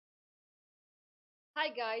Hi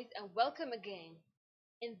guys and welcome again.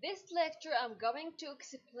 In this lecture I'm going to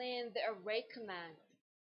explain the array command.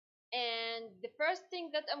 And the first thing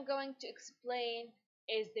that I'm going to explain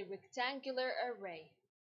is the rectangular array.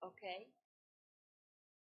 Okay?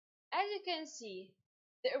 As you can see,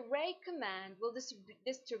 the array command will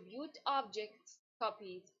distribute objects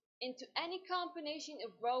copies into any combination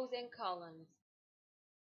of rows and columns.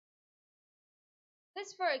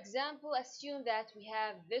 Let's for example assume that we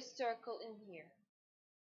have this circle in here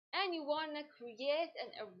and you want to create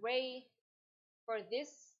an array for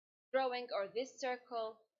this drawing or this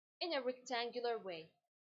circle in a rectangular way.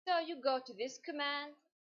 So you go to this command.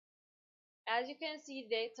 As you can see,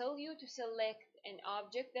 they tell you to select an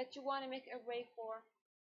object that you want to make array for.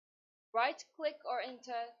 Right click or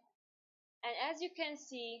enter, and as you can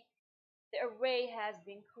see, the array has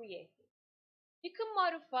been created. You can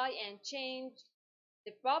modify and change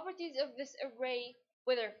the properties of this array,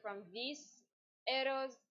 whether from these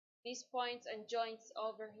arrows, these points and joints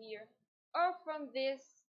over here, or from this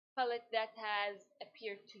palette that has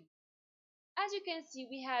appeared to you. As you can see,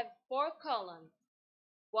 we have four columns: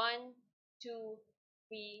 one, two,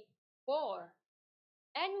 three, four,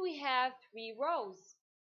 and we have three rows: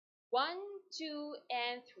 one, two,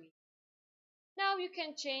 and three. Now you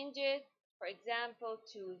can change it, for example,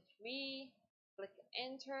 to three, click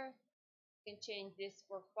enter. You can change this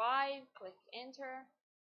for five, click enter.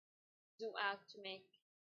 Zoom out to make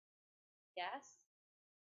yes.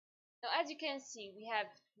 Now, as you can see, we have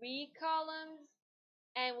three columns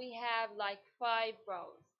and we have like five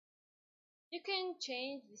rows. You can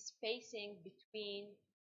change the spacing between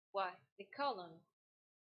the column.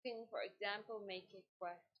 You can, for example, make it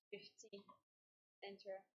 50,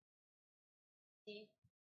 enter. C,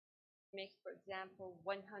 make, for example,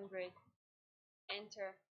 100,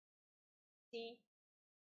 enter. C.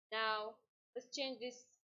 Now let's change this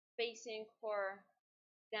spacing for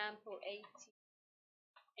example 80,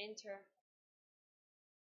 enter.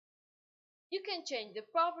 You can change the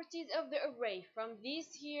properties of the array from these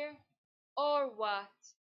here or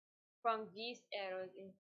from these arrows in.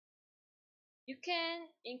 You can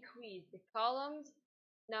increase the columns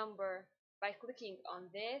number by clicking on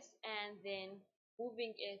this and then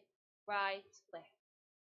moving it right left.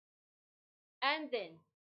 And then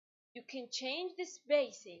you can change the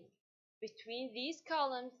spacing between these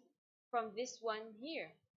columns from this one here.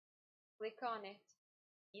 Click on it.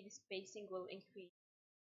 See, the spacing will increase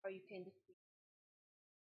or you can decrease.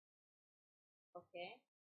 Okay?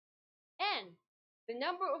 And the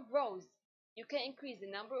number of rows, you can increase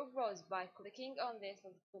the number of rows by clicking on this.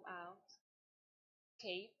 Let's zoom out.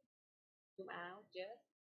 Okay, zoom out just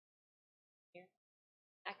here.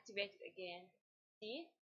 Activate it again. See,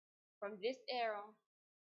 from this arrow,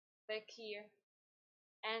 click here,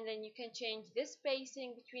 and then you can change this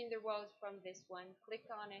spacing between the rows from this one. Click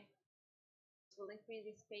on it. This will increase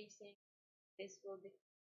the spacing. This will decrease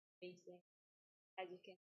the spacing. As you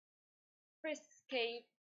can press escape,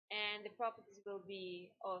 and the properties will be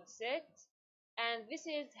all set. And this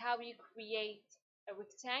is how you create a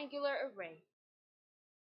rectangular array.